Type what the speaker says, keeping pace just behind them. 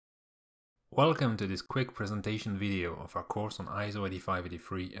Welcome to this quick presentation video of our course on ISO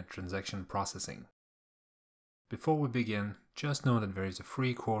 8583 and transaction processing. Before we begin, just know that there is a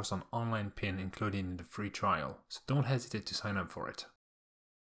free course on online PIN included in the free trial, so don't hesitate to sign up for it.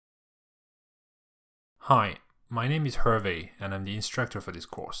 Hi, my name is Hervé and I'm the instructor for this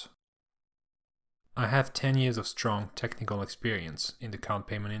course. I have 10 years of strong technical experience in the card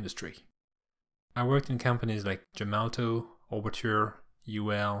payment industry. I worked in companies like Gemalto, Overture,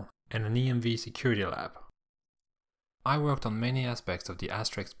 UL, and an EMV security lab. I worked on many aspects of the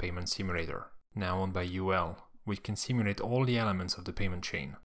Astrex payment simulator, now owned by UL, which can simulate all the elements of the payment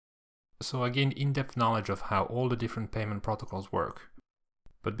chain. So I gained in-depth knowledge of how all the different payment protocols work.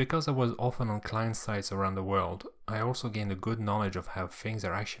 But because I was often on client sites around the world, I also gained a good knowledge of how things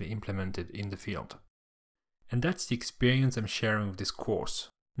are actually implemented in the field. And that's the experience I'm sharing with this course,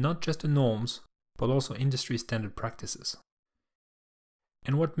 not just the norms, but also industry standard practices.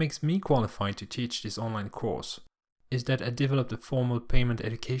 And what makes me qualified to teach this online course is that I developed a formal payment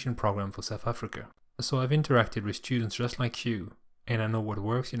education program for South Africa. So I've interacted with students just like you, and I know what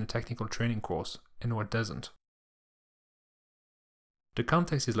works in a technical training course and what doesn't. The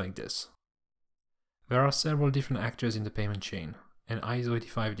context is like this. There are several different actors in the payment chain, and ISO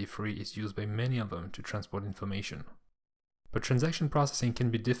 8583 is used by many of them to transport information. But transaction processing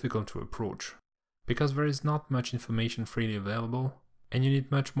can be difficult to approach, because there is not much information freely available, and you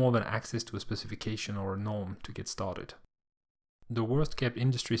need much more than access to a specification or a norm to get started. The worst kept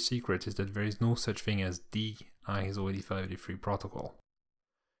industry secret is that there is no such thing as the ISO 8583 protocol.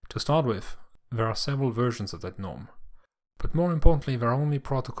 To start with, there are several versions of that norm, but more importantly there are only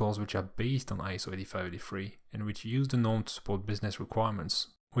protocols which are based on ISO 8583 and which use the norm to support business requirements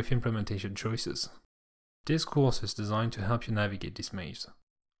with implementation choices. This course is designed to help you navigate this maze.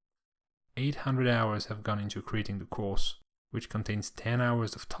 800 hours have gone into creating the course, which contains 10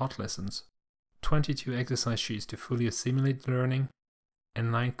 hours of taught lessons, 22 exercise sheets to fully assimilate the learning, and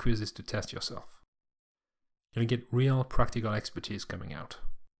 9 quizzes to test yourself. You'll get real practical expertise coming out.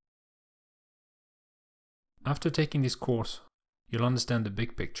 After taking this course, you'll understand the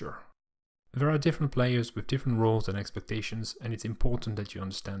big picture. There are different players with different roles and expectations, and it's important that you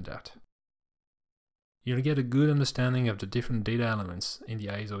understand that. You'll get a good understanding of the different data elements in the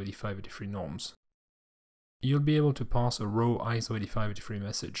ISO 8583 norms. You'll be able to pass a raw ISO 8583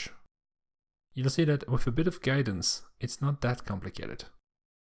 message. You'll see that with a bit of guidance, it's not that complicated.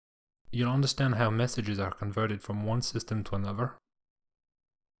 You'll understand how messages are converted from one system to another.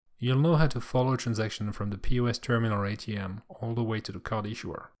 You'll know how to follow a transaction from the POS terminal or ATM all the way to the card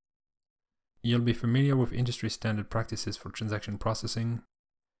issuer. You'll be familiar with industry standard practices for transaction processing,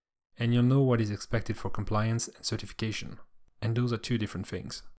 and you'll know what is expected for compliance and certification, and those are two different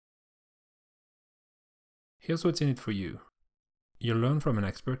things. Here's what's in it for you. You'll learn from an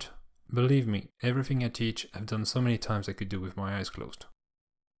expert. Believe me, everything I teach I've done so many times I could do with my eyes closed.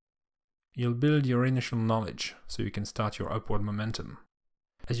 You'll build your initial knowledge so you can start your upward momentum.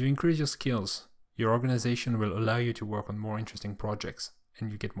 As you increase your skills, your organization will allow you to work on more interesting projects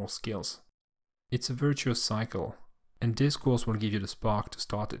and you get more skills. It's a virtuous cycle, and this course will give you the spark to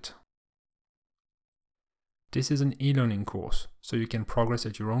start it. This is an e-learning course, so you can progress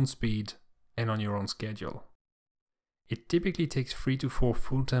at your own speed and on your own schedule. It typically takes 3 to 4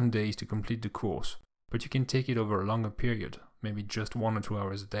 full-time days to complete the course, but you can take it over a longer period, maybe just 1 or 2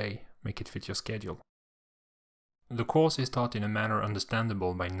 hours a day, make it fit your schedule. The course is taught in a manner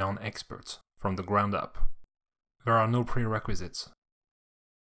understandable by non-experts, from the ground up. There are no prerequisites,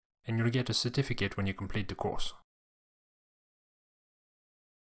 and you'll get a certificate when you complete the course.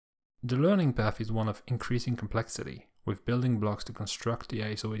 The learning path is one of increasing complexity, with building blocks to construct the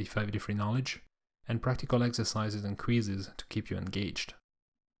ISO 8583 knowledge, and practical exercises and quizzes to keep you engaged.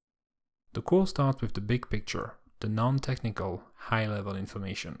 The course starts with the big picture, the non-technical, high-level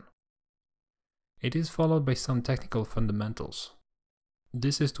information. It is followed by some technical fundamentals.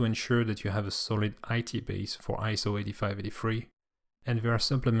 This is to ensure that you have a solid IT base for ISO 8583, and they are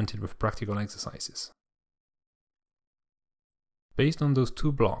supplemented with practical exercises. Based on those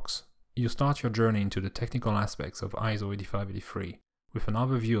two blocks, you start your journey into the technical aspects of ISO 8583 with an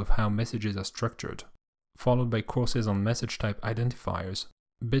overview of how messages are structured, followed by courses on message type identifiers,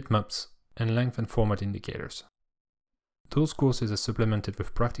 bitmaps, and length and format indicators. Those courses are supplemented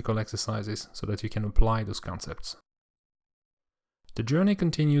with practical exercises so that you can apply those concepts. The journey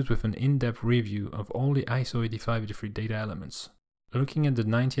continues with an in-depth review of all the ISO 8583 data elements, looking at the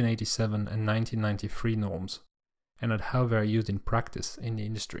 1987 and 1993 norms, and at how they are used in practice in the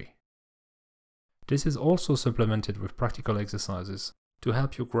industry. This is also supplemented with practical exercises to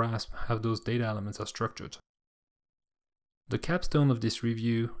help you grasp how those data elements are structured. The capstone of this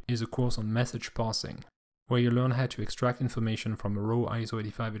review is a course on message parsing, where you learn how to extract information from a raw ISO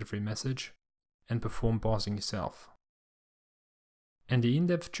 8583 message and perform parsing yourself. And the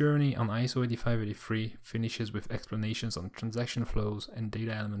in-depth journey on ISO 8583 finishes with explanations on transaction flows and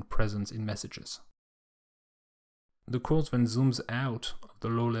data element presence in messages. The course then zooms out of the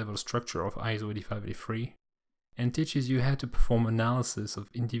low-level structure of ISO 8583 and teaches you how to perform analysis of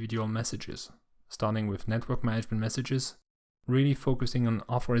individual messages, starting with network management messages, really focusing on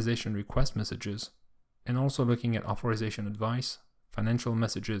authorization request messages, and also looking at authorization advice, financial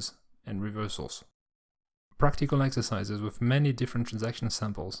messages, and reversals. Practical exercises with many different transaction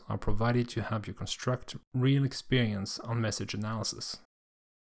samples are provided to help you construct real experience on message analysis.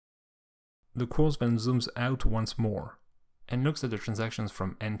 The course then zooms out once more and looks at the transactions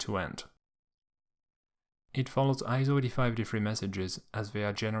from end to end. It follows ISO 8583 messages as they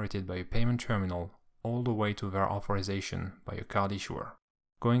are generated by a payment terminal all the way to their authorization by a card issuer,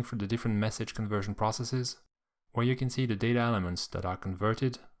 going through the different message conversion processes, where you can see the data elements that are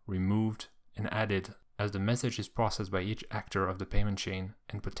converted, removed, and added as the message is processed by each actor of the payment chain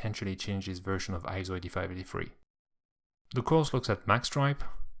and potentially changes version of ISO 8583. The course looks at MaxStripe,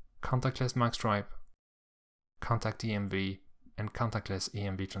 contactless MaxStripe, contact EMV, and contactless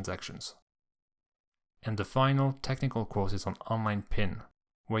EMV transactions. And the final technical course is on online PIN,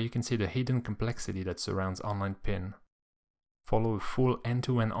 where you can see the hidden complexity that surrounds online PIN, follow a full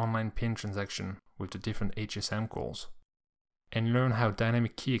end-to-end online PIN transaction with the different HSM calls, and learn how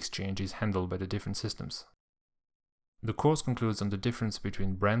dynamic key exchange is handled by the different systems. The course concludes on the difference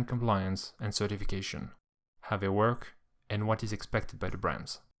between brand compliance and certification, how they work, and what is expected by the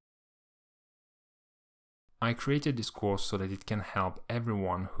brands. I created this course so that it can help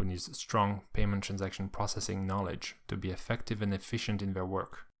everyone who needs strong payment transaction processing knowledge to be effective and efficient in their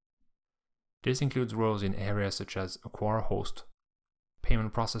work. This includes roles in areas such as acquire host,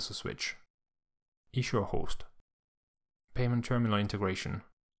 payment processor switch, issuer host, payment terminal integration,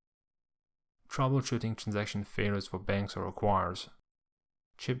 troubleshooting transaction failures for banks or acquirers,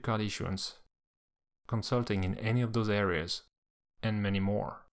 chip card issuance, consulting in any of those areas, and many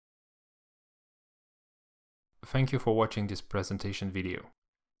more. Thank you for watching this presentation video.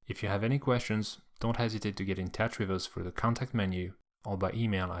 If you have any questions, don't hesitate to get in touch with us through the contact menu or by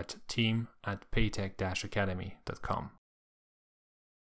email at team@paytech-academy.com.